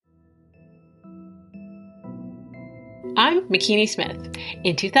I'm Makini Smith.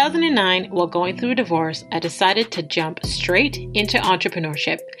 In 2009, while going through a divorce, I decided to jump straight into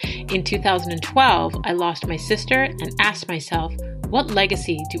entrepreneurship. In 2012, I lost my sister and asked myself, what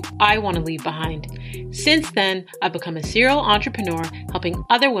legacy do I want to leave behind? Since then, I've become a serial entrepreneur, helping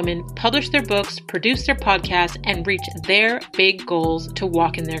other women publish their books, produce their podcasts, and reach their big goals to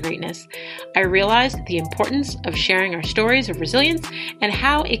walk in their greatness. I realized the importance of sharing our stories of resilience and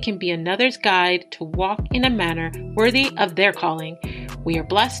how it can be another's guide to walk in a manner worthy of their calling. We are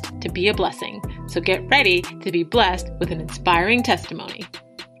blessed to be a blessing, so get ready to be blessed with an inspiring testimony.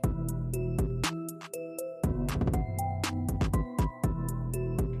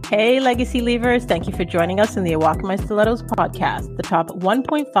 Hey, Legacy Leavers. Thank you for joining us in the Walk My Stilettos podcast, the top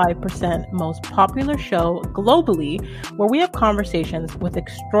 1.5% most popular show globally, where we have conversations with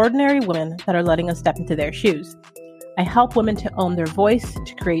extraordinary women that are letting us step into their shoes. I help women to own their voice,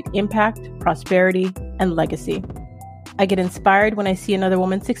 to create impact, prosperity, and legacy. I get inspired when I see another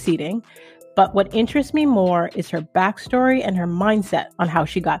woman succeeding, but what interests me more is her backstory and her mindset on how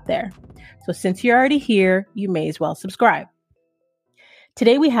she got there. So since you're already here, you may as well subscribe.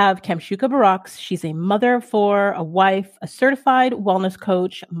 Today we have Kamshuka Baraks. She's a mother of four, a wife, a certified wellness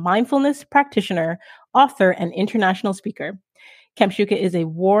coach, mindfulness practitioner, author, and international speaker. Kamshuka is a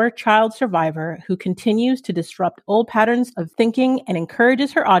war child survivor who continues to disrupt old patterns of thinking and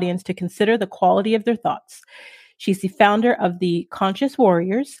encourages her audience to consider the quality of their thoughts. She's the founder of the Conscious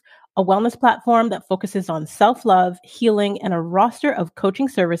Warriors, a wellness platform that focuses on self-love, healing, and a roster of coaching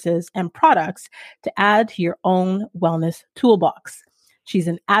services and products to add to your own wellness toolbox. She's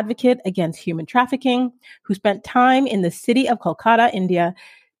an advocate against human trafficking who spent time in the city of Kolkata, India,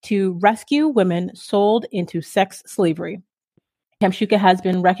 to rescue women sold into sex slavery. Kamshuka has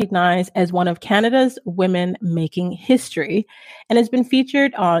been recognized as one of Canada's women making history and has been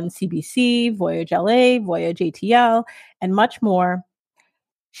featured on CBC, Voyage LA, Voyage ATL, and much more.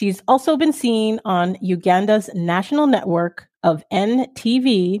 She's also been seen on Uganda's national network of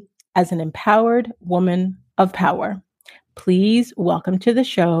NTV as an empowered woman of power. Please welcome to the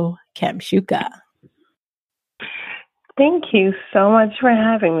show, Kamshuka. Thank you so much for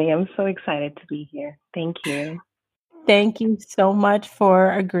having me. I'm so excited to be here. Thank you. Thank you so much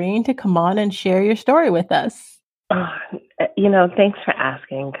for agreeing to come on and share your story with us. Thanks for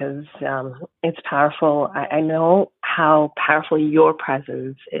asking because it's powerful. I know how powerful your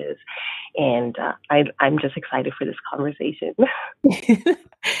presence is, and I'm just excited for this conversation.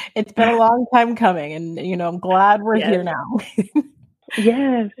 It's been a long time coming, and I'm glad we're here now.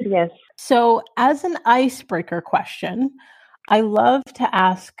 Yes. So, as an icebreaker question, I love to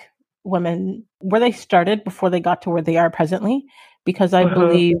ask women where they started before they got to where they are presently, because I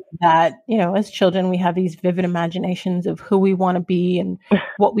believe that, as children, we have these vivid imaginations of who we want to be and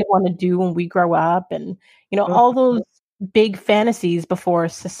what we want to do when we grow up, and, all those big fantasies before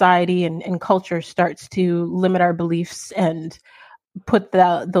society and culture starts to limit our beliefs and put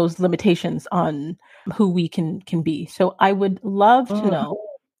those limitations on who we can be. So I would love to know,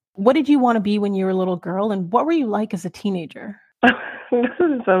 what did you want to be when you were a little girl, and what were you like as a teenager? This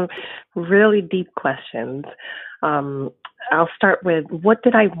is some really deep questions. I'll start with, what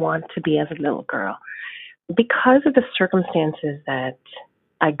did I want to be as a little girl? Because of the circumstances that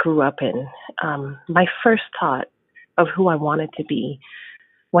I grew up in, my first thought of who I wanted to be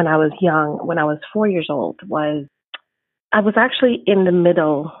when I was young, when I was 4 years old, was I was actually in the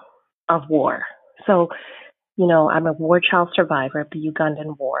middle of war. So, I'm a war child survivor of the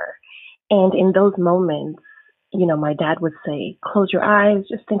Ugandan war. And in those moments, my dad would say, close your eyes,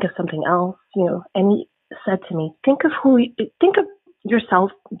 just think of something else, and he said to me, think of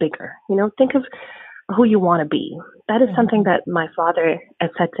yourself bigger, think of who you want to be. That is something that my father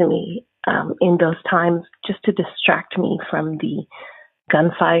had said to me in those times, just to distract me from the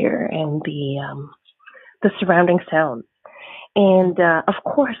gunfire and the surrounding sounds. And of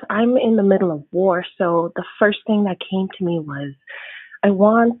course, I'm in the middle of war. So the first thing that came to me was, I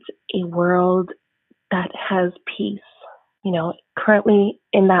want a world that has peace. Currently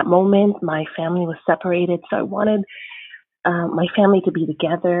in that moment, my family was separated. So I wanted my family to be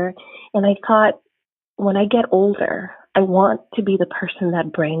together. And I thought, when I get older, I want to be the person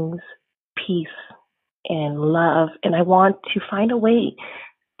that brings peace and love. And I want to find a way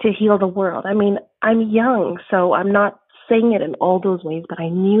to heal the world. I mean, I'm young, so I'm not saying it in all those ways, but I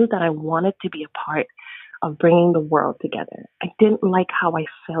knew that I wanted to be a part of bringing the world together. I didn't like how I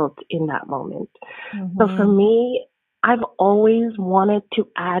felt in that moment. So for me, I've always wanted to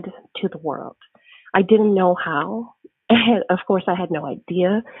add to the world. I didn't know how. And of course, I had no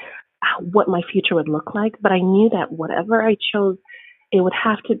idea what my future would look like, but I knew that whatever I chose, it would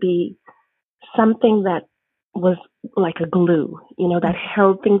have to be something that was like a glue, that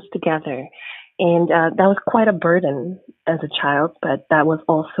held things together. And that was quite a burden as a child, but that was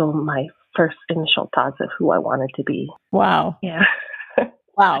also my first initial thoughts of who I wanted to be. Wow. Yeah.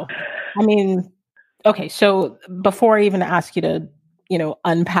 Wow. I mean, okay. So before I even ask you to,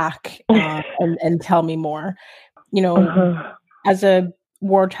 unpack and tell me more, Uh-huh. as a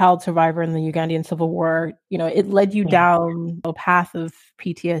war child survivor in the Ugandan Civil War, it led you Yeah. down a path of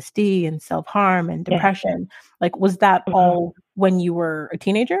PTSD and self-harm and Yeah. depression. Like, was that Mhm. all when you were a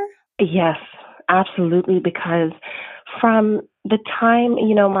teenager? Yes, absolutely. Because from the time,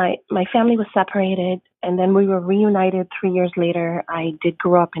 my family was separated and then we were reunited 3 years later. I did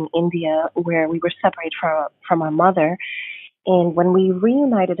grow up in India where we were separated from our mother. And when we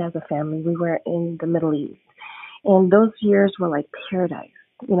reunited as a family, we were in the Middle East. And those years were like paradise,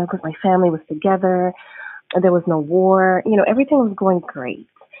 because my family was together. There was no war. Everything was going great.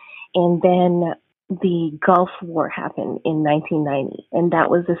 And then the Gulf War happened in 1990. And that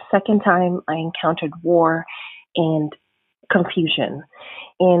was the second time I encountered war and confusion.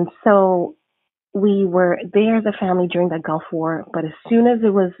 And so we were there as a family during the Gulf War, but as soon as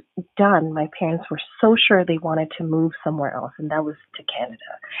it was done, my parents were so sure they wanted to move somewhere else, and that was to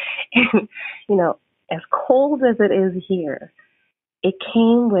Canada. And, as cold as it is here, it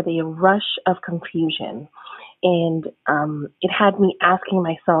came with a rush of confusion. And it had me asking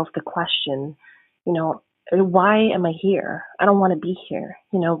myself the question, you know, why am I here? I don't want to be here.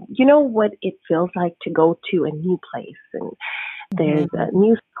 What it feels like to go to a new place, and there's Mm-hmm. a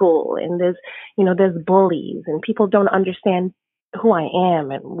new school, and there's bullies, and people don't understand who I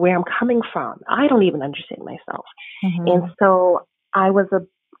am and where I'm coming from. I don't even understand myself. And Mm-hmm. so I was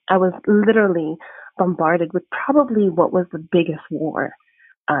literally bombarded with probably what was the biggest war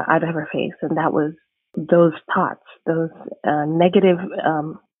I've ever faced, and that was those thoughts, those negative,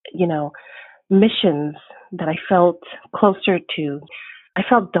 you know, missions that I felt closer to. I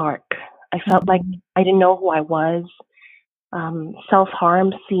felt dark. I felt like Mm-hmm. I didn't know who I was. Self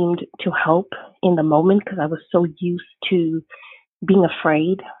harm seemed to help in the moment because I was so used to being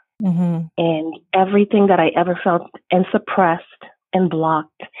afraid, Mm-hmm. and everything that I ever felt and suppressed and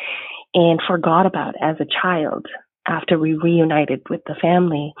blocked and forgot about as a child after we reunited with the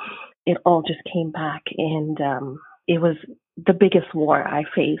family, it all just came back. And it was the biggest war I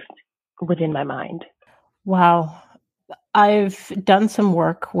faced within my mind. Wow. I've done some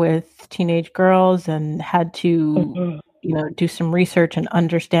work with teenage girls and had to, Hmm. do some research and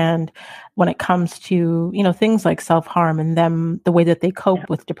understand when it comes to, things like self-harm and them, the way that they Yeah. cope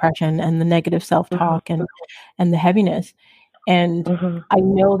with depression and the negative Hmm. self-talk and the heaviness. And Hmm. I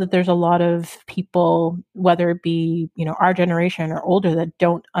know that there's a lot of people, whether it be, our generation or older, that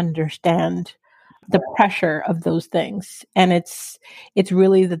don't understand the pressure of those things. And it's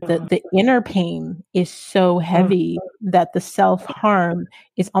really that Hmm. the inner pain is so Hmm. heavy that the self-harm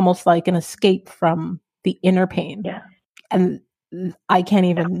is almost like an escape from the inner pain. Yeah. And I can't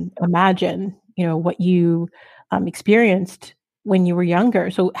Yeah. even imagine, what you experienced when you were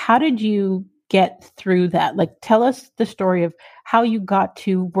younger. So how did you get through that? Like, tell us the story of how you got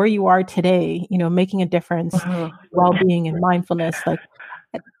to where you are today, making a difference, Hmm. well-being and mindfulness. Like,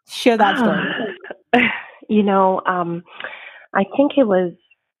 share that story. you know, um, I think it was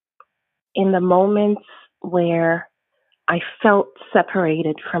in the moments where I felt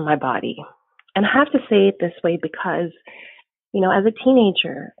separated from my body. And I have to say it this way because, as a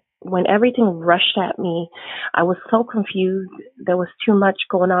teenager, when everything rushed at me, I was so confused. There was too much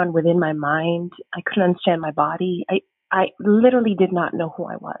going on within my mind. I couldn't understand my body. I literally did not know who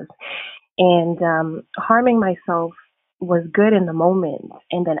I was. And harming myself was good in the moment.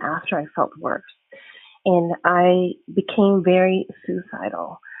 And then after, I felt worse. And I became very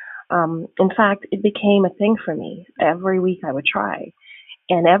suicidal. In fact, it became a thing for me. Every week I would try,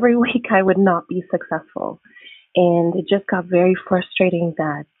 and every week I would not be successful. And it just got very frustrating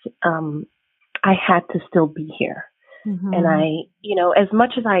that I had to still be here. And Mhm. as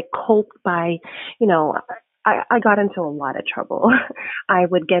much as I coped by, you know, I got into a lot of trouble. I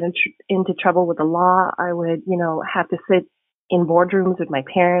would get into trouble with the law. I would, have to sit in boardrooms with my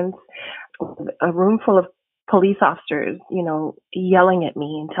parents, a room full of police officers, yelling at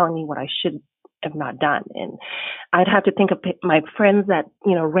me and telling me what I should have not done. And I'd have to think of my friends that,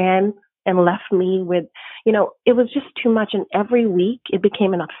 ran and left me with, it was just too much. And every week it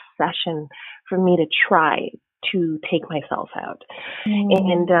became an obsession for me to try to take myself out.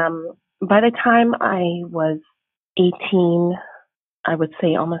 Mm. And by the time I was 18, I would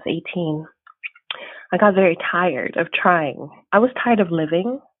say almost 18, I got very tired of trying. I was tired of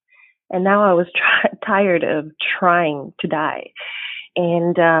living, and now I was tired of trying to die.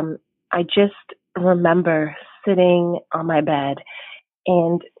 And I just remember sitting on my bed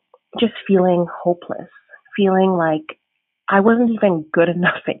and just feeling hopeless, feeling like I wasn't even good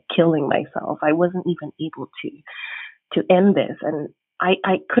enough at killing myself. I wasn't even able to end this. And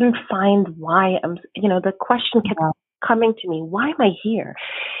I couldn't find why the question kept coming to me, why am I here?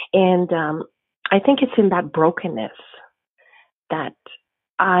 And I think it's in that brokenness that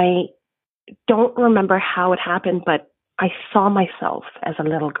I don't remember how it happened, but I saw myself as a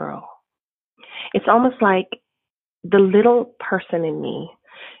little girl. It's almost like the little person in me,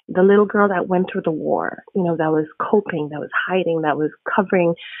 the little girl that went through the war, that was coping, that was hiding, that was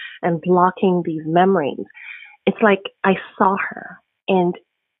covering and blocking these memories. It's like I saw her and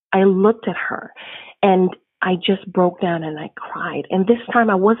I looked at her and I just broke down and I cried. And this time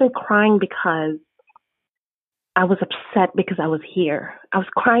I wasn't crying because I was upset because I was here. I was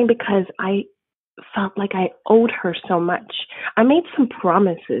crying because I felt like I owed her so much. I made some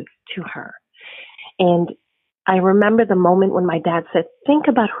promises to her. And I remember the moment when my dad said, think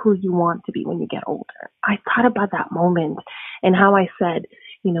about who you want to be when you get older. I thought about that moment and how I said,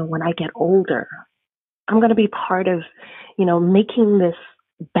 when I get older, I'm going to be part of, making this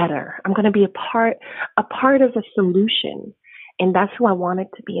better. I'm going to be a part of the solution. And that's who I wanted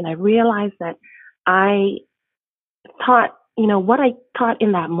to be. And I realized that I thought, what I thought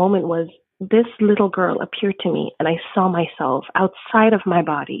in that moment was this little girl appeared to me and I saw myself outside of my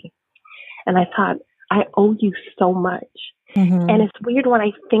body. And I thought, I owe you so much. Mm-hmm. And it's weird when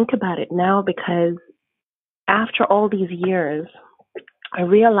I think about it now because after all these years, I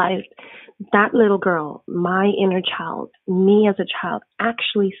realized that little girl, my inner child, me as a child,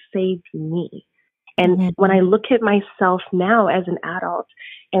 actually saved me. And when I look at myself now as an adult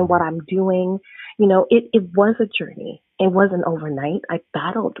and what I'm doing, it was a journey. It wasn't overnight. I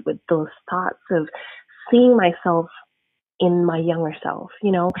battled with those thoughts of seeing myself in my younger self,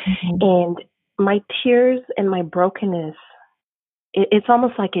 and my tears and my brokenness, it's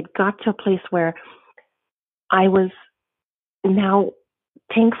almost like it got to a place where I was now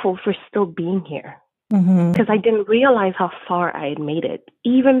thankful for still being here because I didn't realize how far I had made it,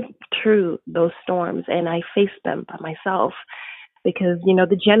 even through those storms. And I faced them by myself because,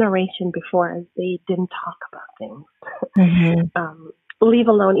 the generation before us, they didn't talk about things, leave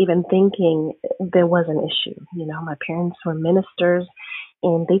alone even thinking there was an issue. My parents were ministers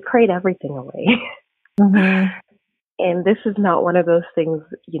and they prayed everything away. And this is not one of those things,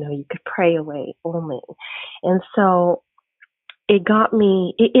 you could pray away only. And so it got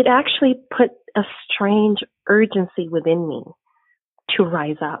me, it actually put a strange urgency within me to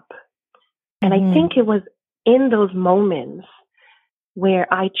rise up. And I think it was in those moments where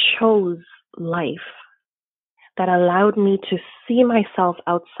I chose life that allowed me to see myself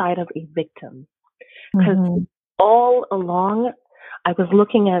outside of a victim. Because all along, I was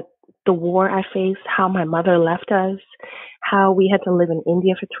looking at the war I faced, how my mother left us, how we had to live in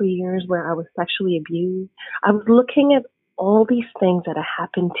India for 3 years where I was sexually abused. I was looking at all these things that had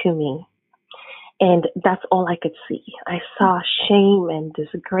happened to me. And that's all I could see. I saw shame and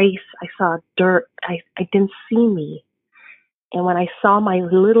disgrace. I saw dirt. I didn't see me. And when I saw my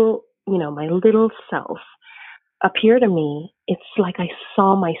little self appear to me, it's like I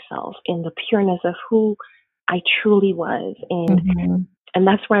saw myself in the pureness of who I truly was. And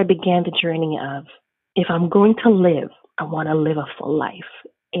that's where I began the journey of, if I'm going to live, I want to live a full life.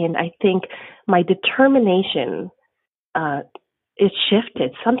 And I think my determination, it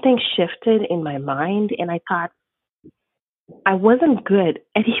shifted. Something shifted in my mind. And I thought, I wasn't good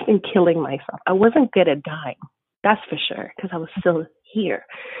at even killing myself. I wasn't good at dying. That's for sure, because I was still here.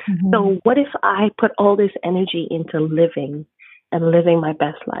 So what if I put all this energy into living and living my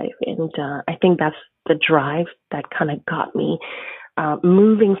best life? And I think that's the drive that kind of got me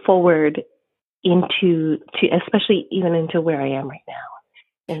moving forward into, especially even into where I am right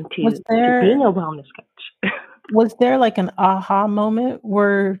now, and to being a wellness coach. Was there like an aha moment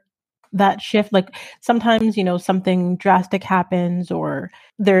where that shift, like sometimes, something drastic happens or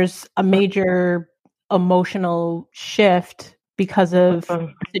there's a major emotional shift because of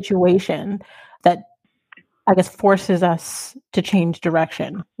the situation that I guess forces us to change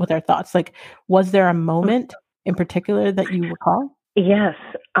direction with our thoughts. Like, was there a moment in particular that you recall? Yes.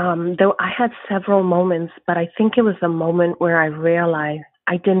 Though I had several moments, but I think it was the moment where I realized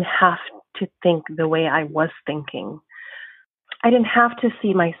I didn't have to think the way I was thinking. I didn't have to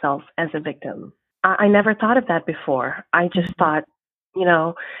see myself as a victim. I never thought of that before. I just thought,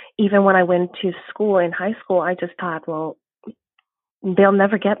 even when I went to school in high school, I just thought, well, they'll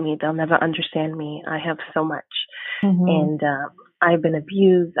never get me. They'll never understand me. I have so much. And I've been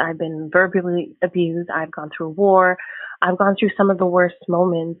abused. I've been verbally abused. I've gone through war. I've gone through some of the worst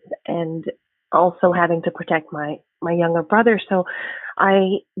moments. And also having to protect my younger brother. So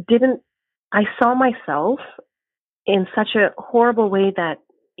I didn't, I saw myself in such a horrible way that,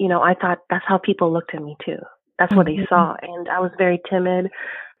 I thought that's how people looked at me too. That's what they Mhm. saw. And I was very timid.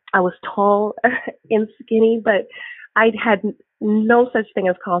 I was tall and skinny, but I had no such thing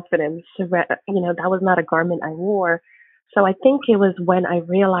as confidence. That was not a garment I wore. So I think it was when I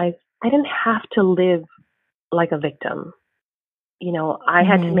realized I didn't have to live like a victim. I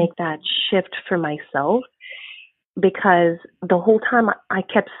had to Mhm. make that shift for myself because the whole time I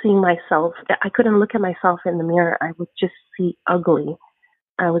kept seeing myself, I couldn't look at myself in the mirror. I would just see ugly.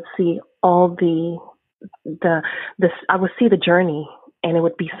 I would see all the I would see the journey, and it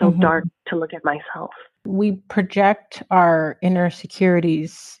would be so dark Mhm. to look at myself. We project our inner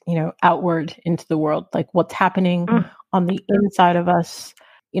securities, outward into the world, like what's happening Mm, on the inside of us.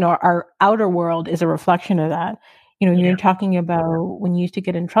 Our outer world is a reflection of that. You're yeah. talking about when you used to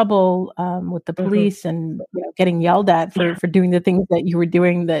get in trouble with the Mhm. police and getting yelled at Yeah. for doing the things that you were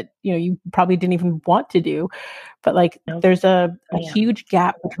doing that you probably didn't even want to do. But like, No. there's a Yeah. huge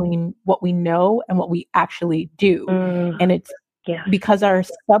gap between what we know and what we actually do, Mm, and it's yes. because our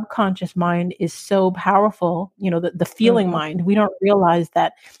subconscious mind is so powerful, the feeling Mhm. mind, we don't realize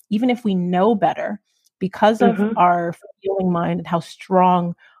that even if we know better, because of Mhm. our feeling mind and how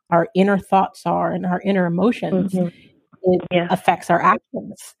strong our inner thoughts are and our inner emotions, Mhm. it Yes. affects our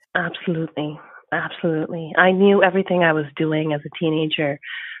actions. Absolutely. Absolutely. I knew everything I was doing as a teenager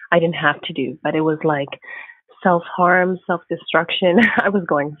I didn't have to do, but it was like self-harm, self-destruction. I was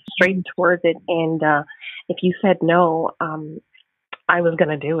going straight Mhm. towards it, and if you said no, I was going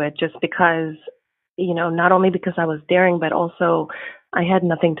to do it just because, not only because I was daring, but also I had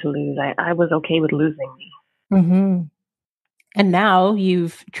nothing to lose. I was okay with losing me. Mhm. And now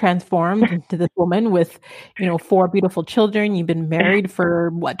you've transformed into this woman with, 4 beautiful children. You've been married for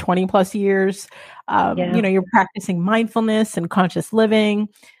what, 20 plus years. Yeah. You're practicing mindfulness and conscious living.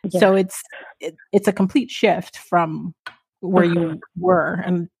 Yes. So it's a complete shift from where Mhm. you were,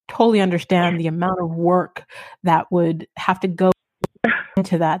 and totally understand the amount of work that would have to go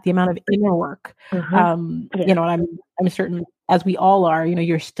into that, the amount of inner work. Mhm. Yes. I'm certain, as we all are,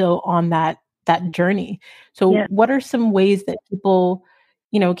 you're still on that journey. So Yeah. what are some ways that people,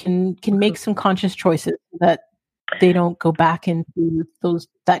 can Mhm. make some conscious choices so that they don't go back into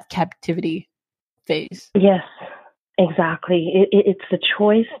that captivity phase? Yes. Exactly. It's the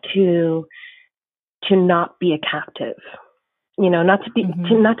choice to not be a captive. Not to be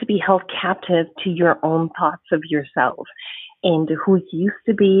Mhm. to be held captive to your own thoughts of yourself and who you used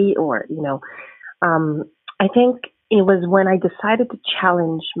to be, or Um, I think it was when I decided to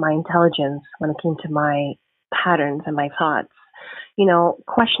challenge my intelligence when it came to my patterns and my thoughts,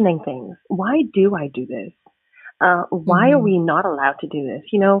 questioning things. Why do I do this? Why are Mhm. we not allowed to do this?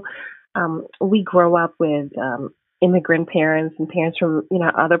 We grow up with immigrant parents and parents from,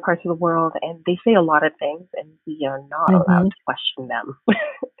 other parts of the world, and they say a lot of things, and we are not allowed Mhm. to question them.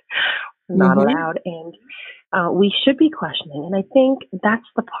 We're not Mhm. allowed. And we should be questioning. And I think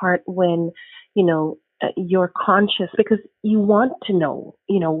that's the part when, you're conscious because you want to know,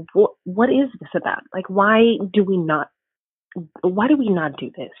 what is this about? Like, why do we not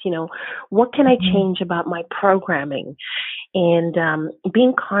do this? What can I Mhm. change about my programming? And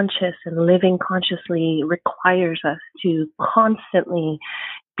being conscious and living consciously requires us to constantly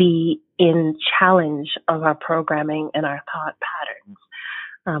be in challenge of our programming and our thought patterns.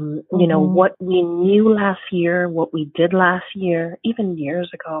 Mhm. What we knew last year, what we did last year, even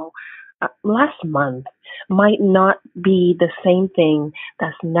years ago, last month, might not be the same thing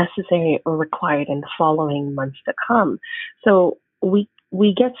that's necessary or required in the following months to come. So we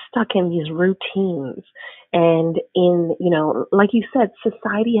get stuck in these routines, and like you said,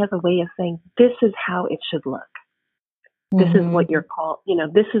 society has a way of saying this is how it should look. This is Mhm. what you're called,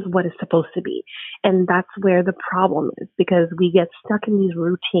 this is what it's supposed to be. And that's where the problem is because we get stuck in these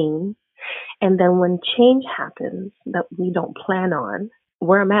routines. And then when change happens that we don't plan on,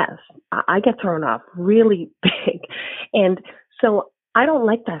 we're a mess. I get thrown off really big. And so I don't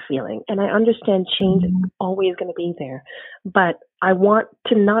like that feeling. And I understand change is Mhm. always going to be there. But I want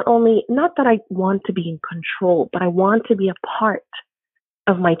to not that I want to be in control, but I want to be a part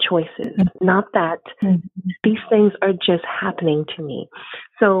of my choices, not that Mhm. these things are just happening to me.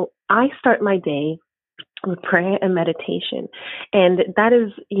 So I start my day with prayer and meditation. And that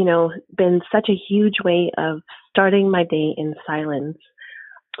has, been such a huge way of starting my day in silence,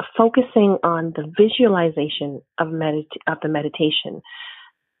 focusing on the visualization of the meditation.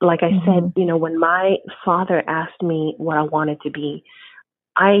 Like I said, Mhm. when my father asked me what I wanted to be,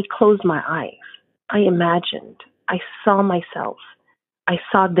 I closed my eyes. I imagined. I saw myself. I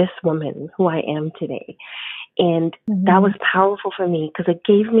saw this woman who I am today. And that was Mm-hmm. powerful for me because it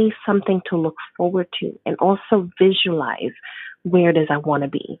gave me something to look forward to and also visualize where it is I want to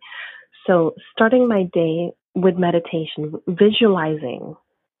be. So starting my day with meditation, visualizing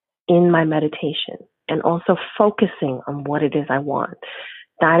in my meditation and also focusing on what it is I want.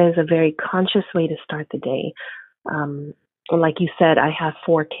 That is a very conscious way to start the day. Um, like you said, I have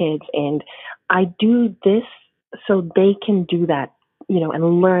 4 kids and I do this so they can do that,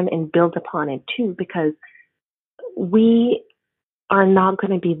 and learn and build upon it too, because we are not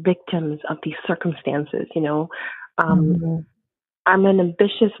going to be victims of these circumstances. Um, Mm-hmm. I'm an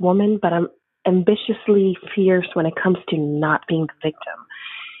ambitious woman, but I'm ambitiously fierce when it comes to not being the victim.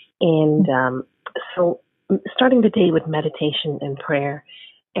 And so starting the day with meditation and prayer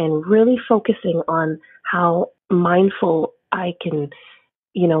and really focusing on how mindful I can,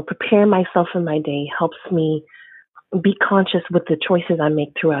 prepare myself in my day helps me be conscious with the choices I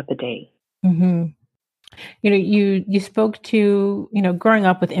make throughout the day. Mm-hmm. You spoke to, growing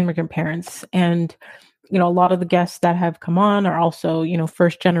up with immigrant parents, and a lot of the guests that have come on are also,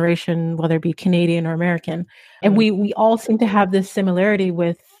 first generation, whether it be Canadian or American. And we all seem to have this similarity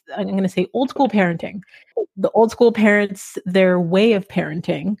with, I'm going to say, old school parenting. The old school parents, their way of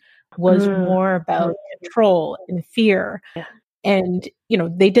parenting was Mm-hmm. more about control and fear. Yeah. And,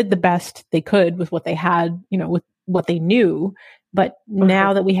 they did the best they could with what they had, with what they knew. But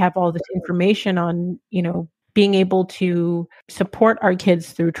now that we have all this information on, being able to support our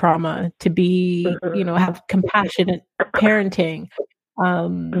kids through trauma, to be, have compassionate parenting,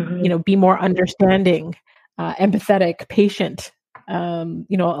 be more understanding, empathetic, patient, a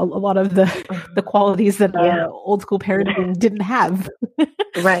lot of the qualities that Yeah. old school parenting didn't have.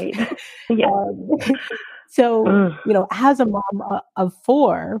 Right. Yeah. Um, so, as a mom of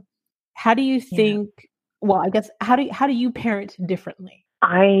 4, how do you Yeah. think, well, I guess, how do you parent differently?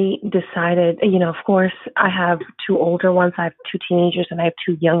 I decided, of course, I have 2 older ones. I have 2 teenagers and I have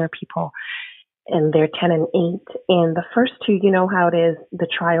 2 younger people, and they're 10 and 8. And the first 2, you know how it is, the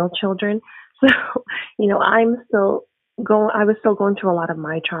trial children. So, I was still going through a lot of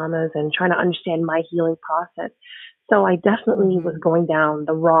my traumas and trying to understand my healing process. So I definitely was going down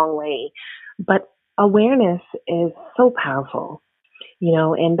the wrong way. But awareness is so powerful,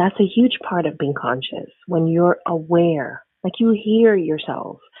 and that's a huge part of being conscious when you're aware, like you hear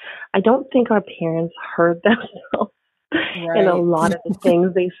yourself. I don't think our parents heard themselves in a Right. lot of the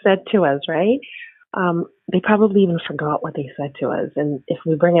things they said to us, right? They probably even forgot what they said to us. And if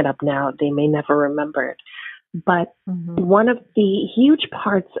we bring it up now, they may never remember it. But Mm-hmm. one of the huge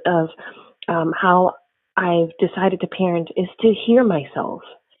parts of how I've decided to parent is to hear myself,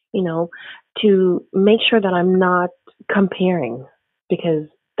 to make sure that I'm not comparing, because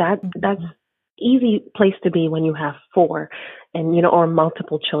that's easy place to be when you have 4 and or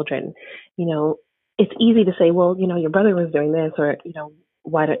multiple children. It's easy to say, well, your brother was doing this, or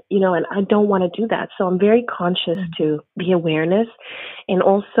why do and I don't want to do that. So I'm very conscious to be awareness, and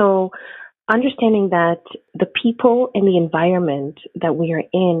also understanding that the people and the environment that we are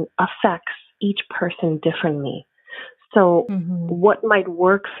in affects each person differently. So Mm-hmm. what might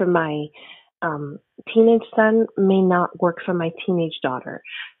work for my teenage son may not work for my teenage daughter.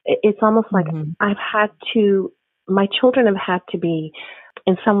 It's almost like Mm-hmm. my children have had to be,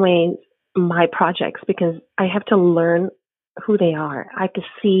 in some ways, my projects, because I have to learn who they are. I have to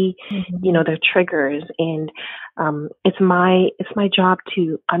see, Mm-hmm. their triggers, and it's my job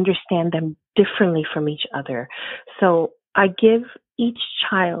to understand them differently from each other. So I give each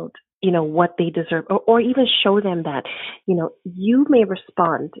child, what they deserve, or even show them that, you may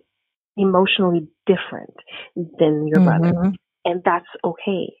respond emotionally different than your brother, Mm-hmm. and that's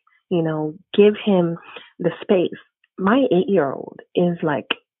okay. Give him the space. My 8-year-old is like,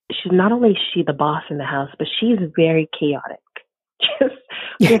 she's not only is she the boss in the house, but she's very chaotic. Just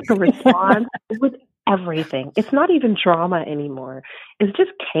with her response, with everything. It's not even drama anymore. It's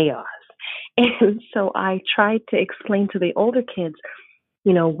just chaos. And so I tried to explain to the older kids,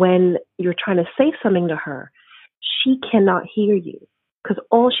 when you're trying to say something to her, she cannot hear you because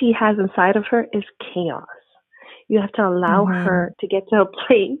all she has inside of her is chaos. You have to allow Mm-hmm. her to get to a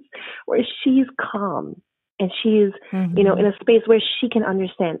place where she's calm and she's, Mm-hmm. in a space where she can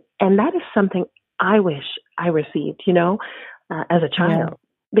understand. And that is something I wish I received, as a Yeah. child,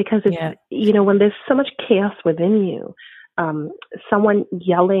 because it's, Yeah. when there's so much chaos within you, someone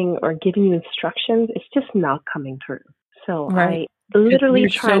yelling or giving you instructions, it's just not coming through. So Right. I Because literally you're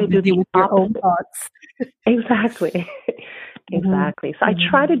try so to do busy the with your own opposite. thoughts. Exactly. Mm-hmm. Exactly. So I Mm-hmm.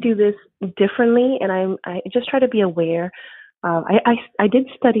 try to do this differently, and I just try to be aware. I did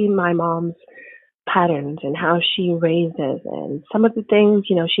study my mom's patterns and how she raises, and some of the things,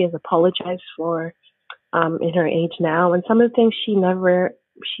 she has apologized for in her age now, and some of the things she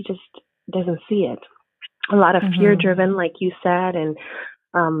just doesn't see it. A lot of fear Mm-hmm. driven, like you said,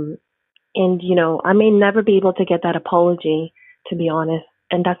 um, I may never be able to get that apology, to be honest,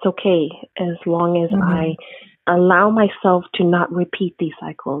 and that's okay as long as Mm-hmm. I allow myself to not repeat these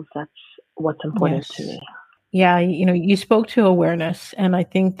cycles. That's what's important to Yes. me. Yeah, you spoke to awareness, and I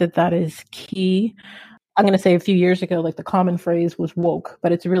think that is key. I'm going to say a few years ago, like the common phrase was woke,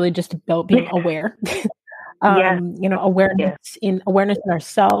 but it's really just about being aware. Yes, Awareness yes, in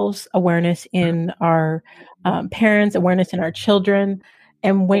ourselves, awareness in our parents, awareness in our children.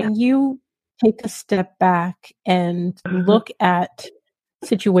 And yeah. when you take a step back and Mhm. look at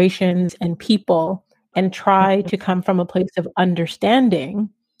situations and people and try to come from a place of understanding,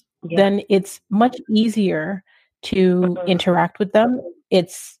 Yeah. then it's much easier to Mhm. interact with them.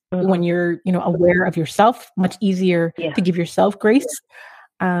 It's when Mhm. you're, aware of yourself, much easier Yeah, to give yourself grace.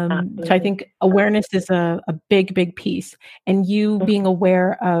 So I absolutely. think awareness is a big, big piece. And you being Mhm.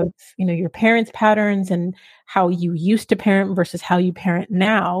 aware of, your parents' patterns and how you used to parent versus how you parent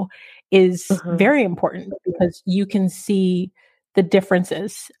now is Mhm. very important because you can see the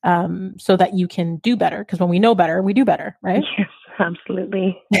differences so that you can do better. Because when we know better, we do better, right? Yes,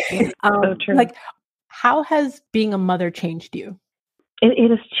 absolutely. Yes, so true. Like, how has being a mother changed you? It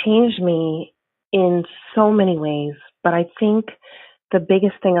has changed me in so many ways, but I think the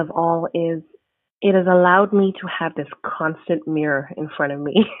biggest thing of all is it has allowed me to have this constant mirror in front of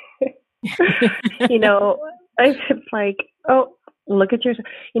me. you know, it's like, oh, look at your,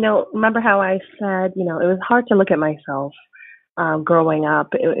 remember how I said, it was hard to look at myself growing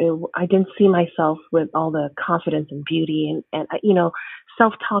up. I didn't see myself with all the confidence and beauty, and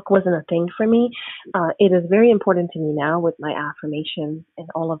self talk wasn't a thing for me. It is very important to me now with my affirmations and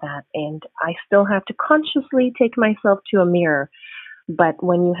all of that, and I still have to consciously take myself to a mirror. But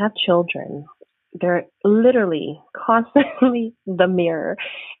when you have children, they're literally constantly the mirror,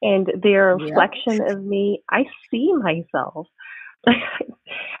 and they're a Yeah. reflection of me. I see myself.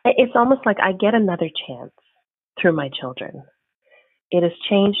 It's almost like I get another chance through my children. It has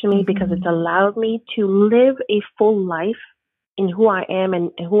changed me because it's Mhm. allowed me to live a full life in who I am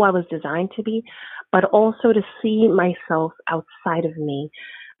and who I was designed to be, but also to see myself outside of me.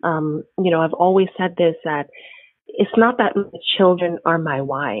 I've always said this, that it's not that my children are my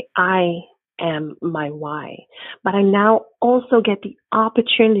why. I am my why. But I now also get the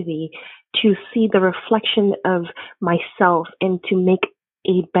opportunity to see the reflection of myself and to make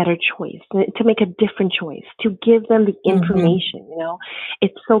a better choice, to make a different choice, to give them the Mhm. information.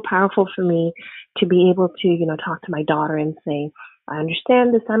 It's so powerful for me to be able to, talk to my daughter and say, I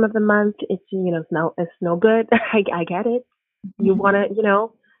understand this time of the month. It's no good. I get it. You want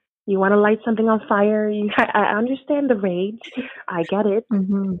to, light something on fire. I understand the rage. I get it.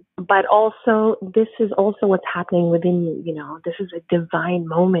 Mhm. But also, this is also what's happening within you. This is a divine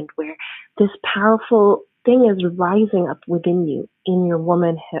moment where this powerful thing is rising up within you in your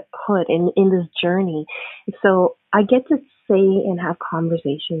womanhood in this journey. So I get to say and have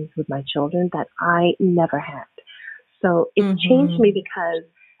conversations with my children that I never had. So it's changed me Mhm. because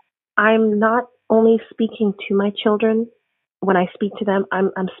I'm not only speaking to my children. When I speak to them,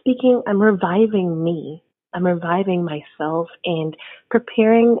 I'm reviving me. I'm reviving myself and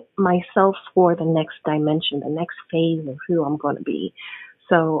preparing myself for the next dimension, the next phase of who I'm going to be.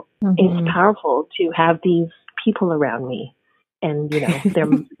 So it's Mhm. powerful to have these people around me, and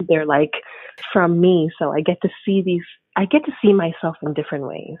they're like from me. So I get to see myself in different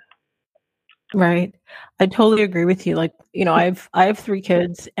ways. Right. I totally agree with you. Like, I have 3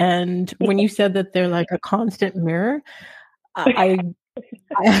 kids, and when you said that they're like a constant mirror, I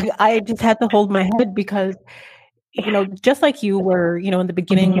I just had to hold my head because, just like you were, in the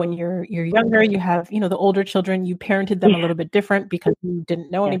beginning when Mhm. you're younger, you have, the older children, you parented them a Yeah. little bit different because you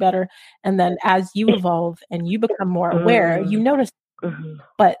didn't know any Yes. better. And then as you evolve and you become more aware, you Mm. notice. Mhm.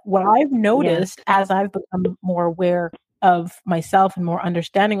 But what I've Yes. noticed as I've become more aware of myself and more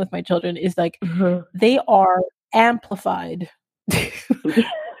understanding with my children is like Mhm. they are amplified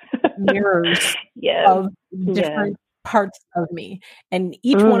mirrors Yes. of Yes. different parts of me. And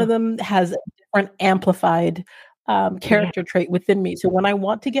each one of Mm. them has a different amplified Yeah. character trait within me. So when I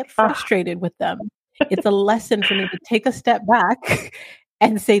want to get Oh, frustrated with them, it's a lesson for me to take a step back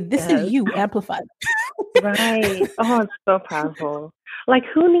and say, this is yes. you amplified. Right. Oh, it's so powerful. Like,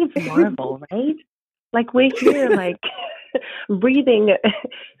 who needs Marvel, right? Like, we're here, like, breathing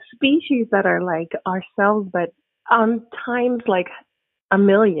species that are like ourselves, but on times like a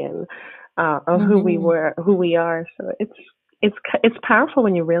million of who we Mhm. were, who we are. So it's powerful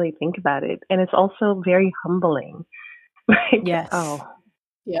when you really think about it, and it's also very humbling. Like, oh,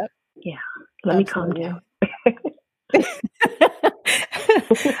 Yes. Yep. yeah, let me calm Absolutely.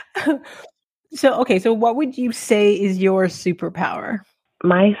 down. So what would you say is your superpower?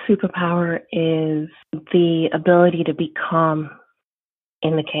 My superpower is the ability to be calm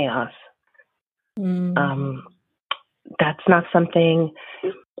in the chaos. Um, that's not something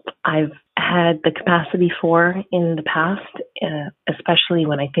I've had the capacity for in the past, especially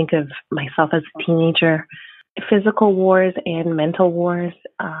when I think of myself as a teenager. Physical wars and mental wars,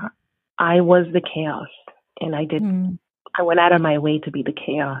 I was the chaos, and I went out of my way to be the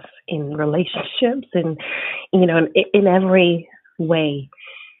chaos in relationships and, in every way.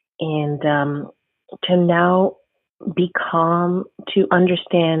 And to now be calm, to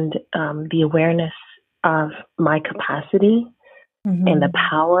understand the awareness of my capacity and the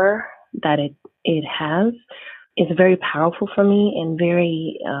power that it has is very powerful for me, and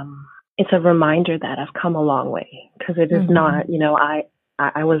very it's a reminder that I've come a long way, because it is not,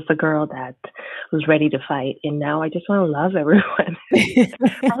 I was the girl that was ready to fight, and now I just want to love everyone.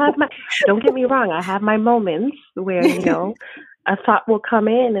 Don't get me wrong, I have my moments where, a thought will come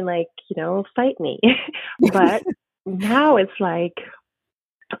in and, like, fight me. But now it's like,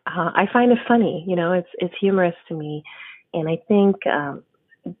 I find it funny, it's humorous to me. And I think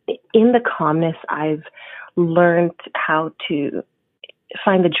in the calmness, I've learned how to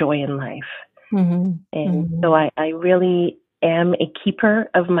find the joy in life. And so I really am a keeper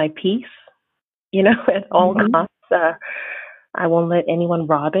of my peace, at all costs. I won't let anyone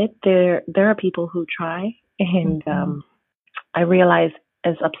rob it. There are people who try, and I realize,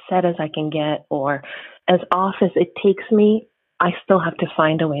 as upset as I can get, or as off as it takes me, I still have to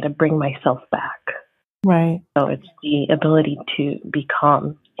find a way to bring myself back. Right. So it's the ability to be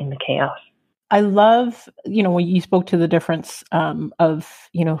calm in the chaos. I love, when you spoke to the difference of,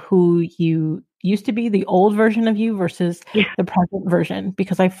 who you used to be, the old version of you versus the present version,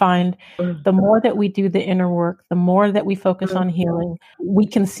 because I find the more that we do the inner work, the more that we focus on healing, we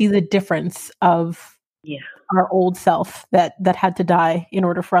can see the difference of our old self that had to die in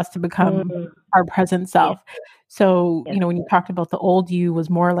order for us to become our present self. So, when you talked about the old you was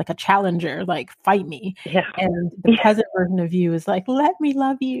more like a challenger, like fight me. And the present version of you is like, let me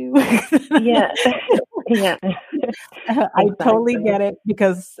love you. Yeah. I totally get it,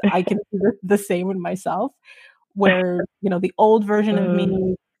 because I can see the same in myself, where, the old version of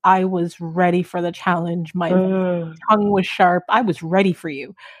me, I was ready for the challenge. My tongue was sharp. I was ready for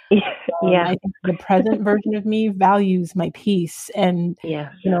you. I think the present version of me values my peace and,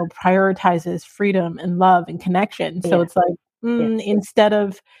 prioritizes freedom and love and connection. So it's like, instead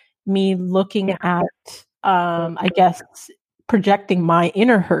of me looking at, I guess, projecting my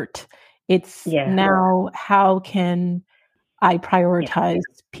inner hurt, it's now, how can I prioritize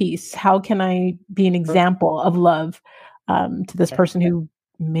peace? How can I be an example of love to this person who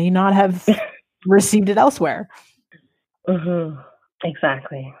may not have received it elsewhere?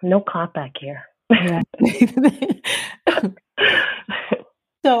 Exactly. No cop back here. Yeah.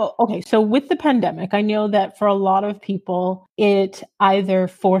 So with the pandemic, I know that for a lot of people, it either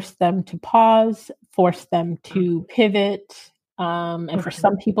forced them to pause, forced them to pivot, and for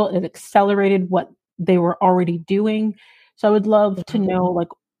some people, it accelerated what they were already doing. So I would love to know, like,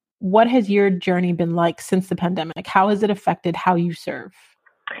 what has your journey been like since the pandemic? How has it affected how you serve?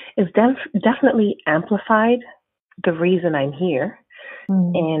 It's definitely amplified the reason I'm here.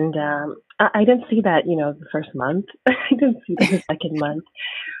 And I didn't see that, the first month. I didn't see that the second month.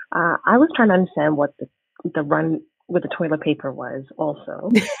 I was trying to understand what the run with the toilet paper was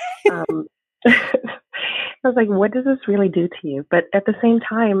also. I was like, what does this really do to you? But at the same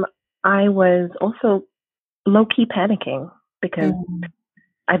time, I was also low-key panicking, because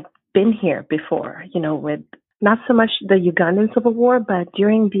I've been here before, with not so much the Ugandan Civil War, but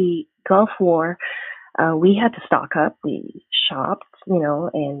during the Gulf War, we had to stock up. We shopped,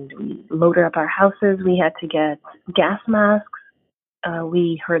 and we loaded up our houses. We had to get gas masks.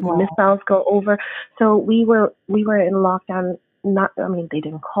 We heard missiles go over. So we were in lockdown. They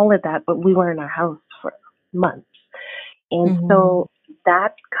didn't call it that, but we were in our house for months. And so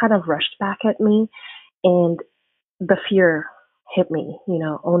that kind of rushed back at me, and the fear hit me,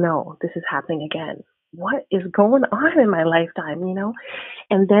 oh no, this is happening again. What is going on in my lifetime,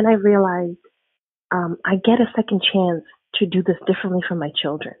 And then I realized, I get a second chance to do this differently for my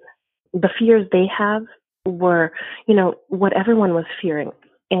children. The fears they have were, what everyone was fearing.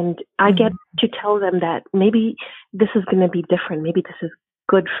 And I get to tell them that maybe this is going to be different. Maybe this is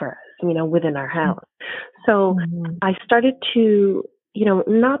good for us, within our house. So I started to,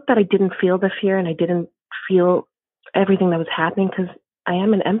 not that I didn't feel the fear, and I didn't feel everything that was happening because I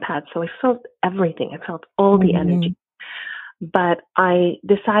am an empath. So I felt everything. I felt all the Mhm. energy. But I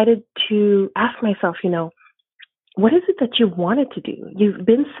decided to ask myself, what is it that you wanted to do? You've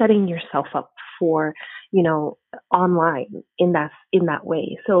been setting yourself up for, online in that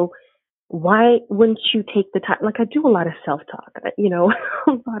way. So why wouldn't you take the time? Like I do a lot of self talk, a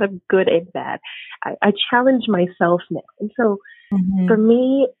lot of good and bad. I challenge myself now. And so for Mhm.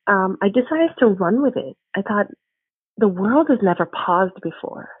 me, I decided to run with it. I thought the world has never paused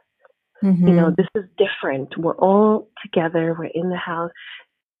before. Mhm. This is different. We're all together. We're in the house.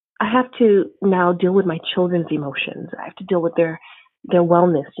 I have to now deal with my children's emotions. I have to deal with their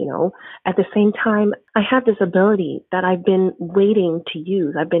wellness. At the same time, I have this ability that I've been waiting to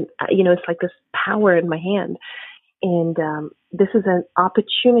use. It's like this power in my hand. And this is an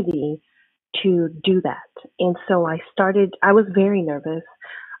opportunity to do that. And so I was very nervous.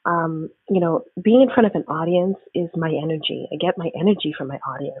 Being in front of an audience is my energy. I get my energy from my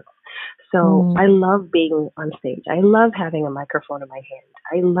audience. So Mhm. I love being on stage. I love having a microphone in my hand.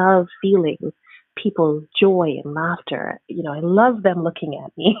 I love feeling people's joy and laughter. I love them looking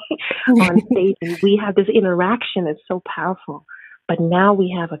at me on stage and we have this interaction. It's so powerful. But now we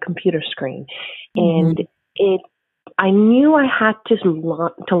have a computer screen and Mhm. it I knew I had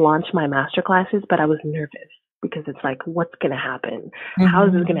to launch my master classes, but I was nervous because it's like, what's going to happen? How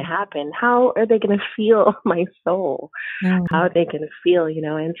is this going to Mhm. happen? How are they going to feel my soul? How are Mhm. they going to feel?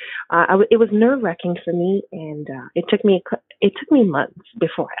 And it was nerve wracking for me, and it took me months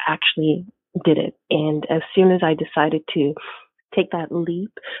before I actually did it. And as soon as I decided to take that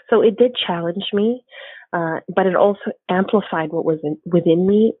leap, so it did challenge me. But it also amplified what was within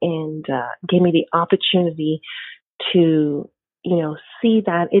me and gave me the opportunity to, see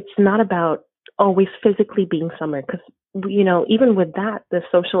that it's not about always physically being somewhere because, even with that, the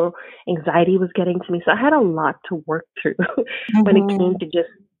social anxiety was getting to me. So I had a lot to work through when it came Mhm. to just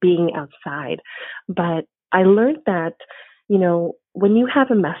being outside. But I learned that, when you have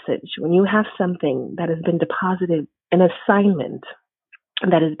a message, when you have something that has been deposited, an assignment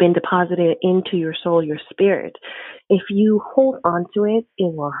that has been deposited into your soul, your spirit, if you hold on to it,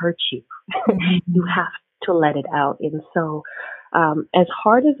 it will hurt you. You Mhm. have to let it out. And so, as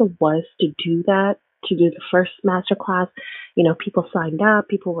hard as it was to do that, to do the first master class, people signed up,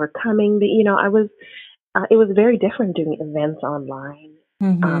 people were coming. But, it was very different doing events online.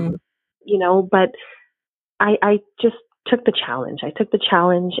 Um, Mhm. but I just took the challenge. I took the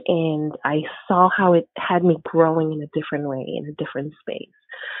challenge and I saw how it had me growing in a different way, in a different space.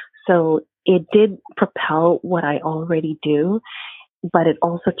 So it did propel what I already do, but it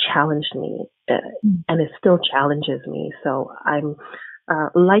also challenged me, and it still challenges me. So I'm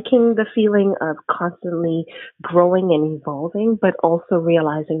liking the feeling of constantly growing and evolving, but also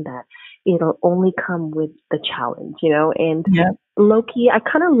realizing that it'll only come with the challenge, and Yep. Loki, I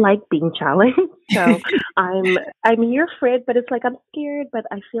kind of like being challenged. So I'm here for it, but it's like I'm scared, but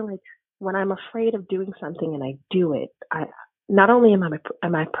I feel like when I'm afraid of doing something and I do it, I not only am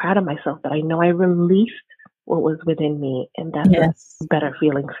I proud of myself, but I know I released what was within me, and that's a Yes. better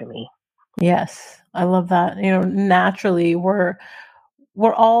feeling for me. Yes. I love that. Naturally we're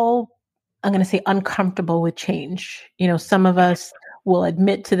all, I'm going to say, uncomfortable with change. Some of us will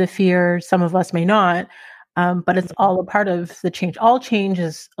admit to the fear, some of us may not, but it's all a part of the change. All change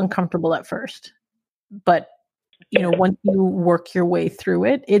is uncomfortable at first, but once you work your way through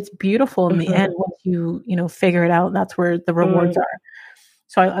it, it's beautiful in the end. Mm-hmm. Once figure it out, that's where the rewards are.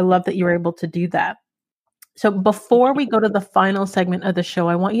 So I love that you were able to do that. So before we go to the final segment of the show,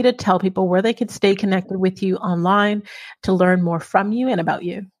 I want you to tell people where they could stay connected with you online to learn more from you and about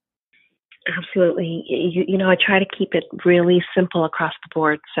you. Absolutely. I try to keep it really simple across the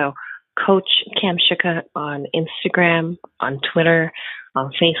board. So, Coach Kamshuka on Instagram, on Twitter,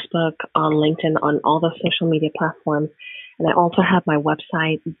 on Facebook, on LinkedIn, on all the social media platforms. And I also have my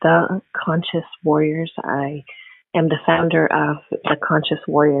website, The Conscious Warriors. I am the founder of The Conscious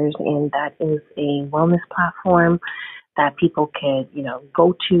Warriors, and that is a wellness platform that people could,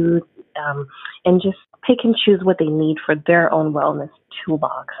 go to and just pick and choose what they need for their own wellness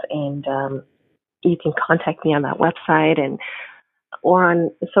toolbox. And you can contact me on that website and or on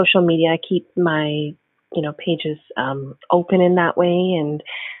social media. I keep my pages open in that way. And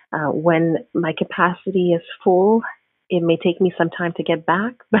when my capacity is full, it may take me some time to get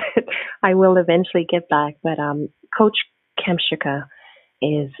back, but I will eventually get back. But Coach Kamshuka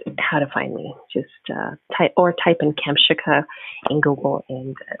is how to find me. Just type in Kamshuka in Google,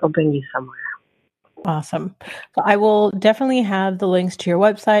 and it'll bring you somewhere. Awesome. So I will definitely have the links to your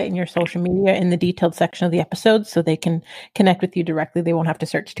website and your social media in the detailed section of the episode so they can connect with you directly. They won't have to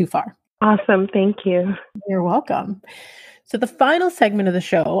search too far. Awesome. Thank you. You're welcome. So the final segment of the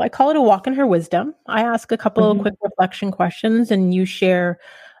show, I call it a walk in her wisdom. I ask a couple of quick reflection questions and you share,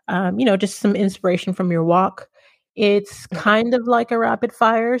 just some inspiration from your walk. It's kind of like a rapid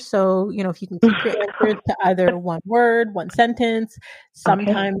fire. So, if you can keep your answers to either one word, one sentence,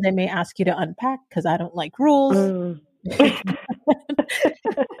 sometimes I may ask you to unpack because I don't like rules.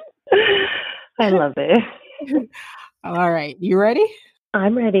 I love it. All right. You ready?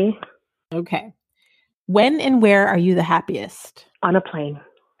 I'm ready. Okay. When and where are you the happiest? On a plane.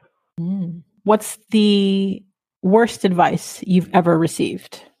 What's the worst advice you've ever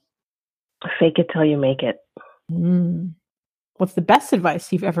received? Fake it till you make it. What's the best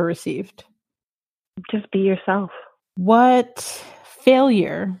advice you've ever received? Just be yourself. What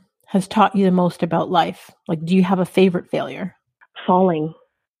failure has taught you the most about life? Like, do you have a favorite failure? Falling.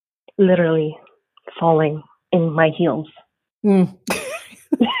 Literally falling in my heels.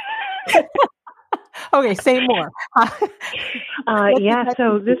 Okay, say more.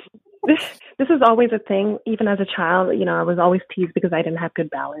 So this is always a thing. Even as a child, I was always teased because I didn't have good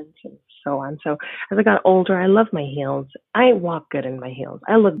balance and so on. So as I got older, I love my heels. I walk good in my heels.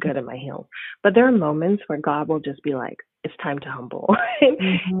 I look good in my heels. But there are moments where God will just be like, it's time to humble.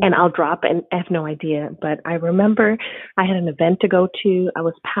 And I'll drop and I have no idea. But I remember I had an event to go to. I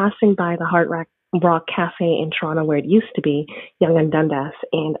was passing by the Hard Rock Cafe in Toronto where it used to be, Yonge and Dundas,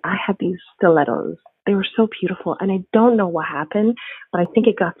 and I had these stilettos. They were so beautiful, and I don't know what happened, but I think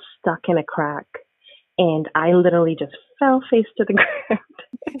it got stuck in a crack, and I literally just fell face to the ground.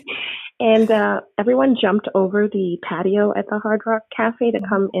 And everyone jumped over the patio at the Hard Rock Cafe to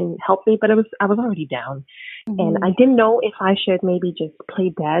come and help me, but I was already down, and I didn't know if I should maybe just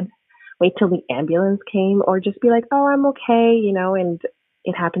play dead, wait till the ambulance came, or just be like, oh, I'm okay, and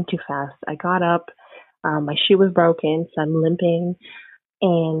it happened too fast. I got up, my shoe was broken, so I'm limping.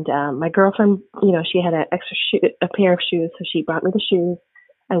 And my girlfriend, she had an extra a pair of shoes, so she brought me the shoes.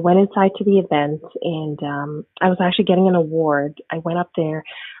 I went inside to the event, and I was actually getting an award. I went up there,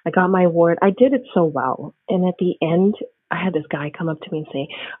 I got my award. I did it so well. And at the end, I had this guy come up to me and say,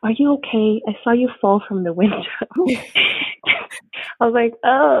 "Are you okay? I saw you fall from the window." I was like,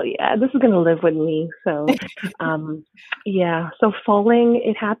 "Oh yeah, this is gonna live with me." So, so falling,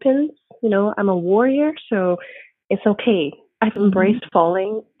 it happens. I'm a warrior, so it's okay. I've embraced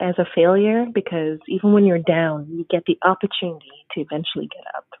falling as a failure because even when you're down, you get the opportunity to eventually get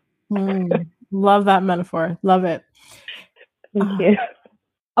up. Love that metaphor. Love it. Thank you.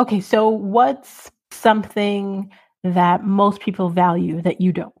 Okay, so what's something that most people value that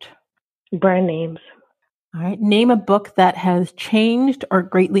you don't? Brand names. All right. Name a book that has changed or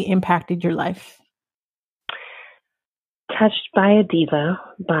greatly impacted your life. Touched by a Diva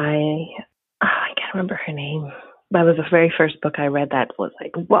by, I can't remember her name. That was the very first book I read that was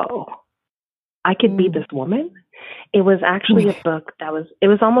like, whoa, I could be this woman. It was actually a book it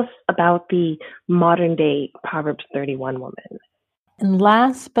was almost about the modern day Proverbs 31 woman. And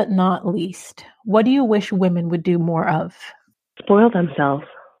last but not least, what do you wish women would do more of? Spoil themselves.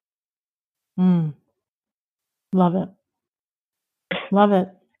 Love it. Love it.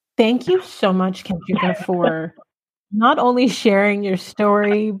 Thank you so much, Kamshuka, for not only sharing your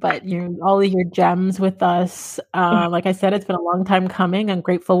story, but all of your gems with us. Like I said, it's been a long time coming. I'm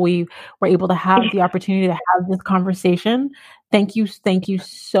grateful we were able to have the opportunity to have this conversation. Thank you. Thank you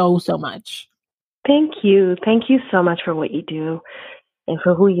so, so much. Thank you. Thank you so much for what you do and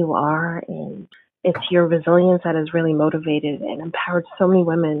for who you are. And it's your resilience that has really motivated and empowered so many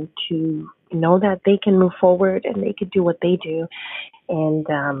women to know that they can move forward and they can do what they do. And,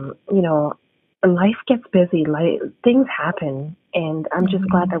 life gets busy, things happen, and I'm just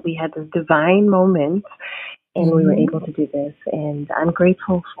glad that we had this divine moment and we were able to do this, and I'm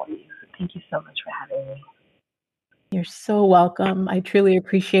grateful for you. Thank you so much for having me. You're so welcome. I truly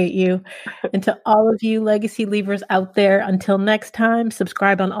appreciate you. And to all of you legacy leavers out there, until next time,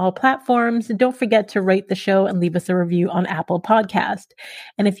 subscribe on all platforms, and don't forget to rate the show and leave us a review on Apple Podcast.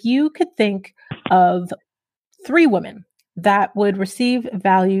 And if you could think of 3 women that would receive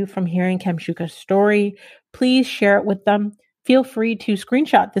value from hearing Kamshuka's story, please share it with them. Feel free to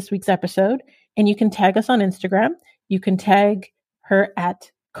screenshot this week's episode, and you can tag us on Instagram. You can tag her at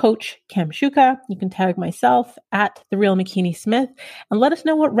Coach Kamshuka. You can tag myself at The Real McKinney Smith, and let us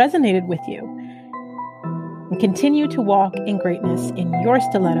know what resonated with you. And continue to walk in greatness in your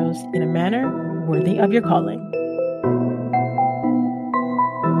stilettos in a manner worthy of your calling.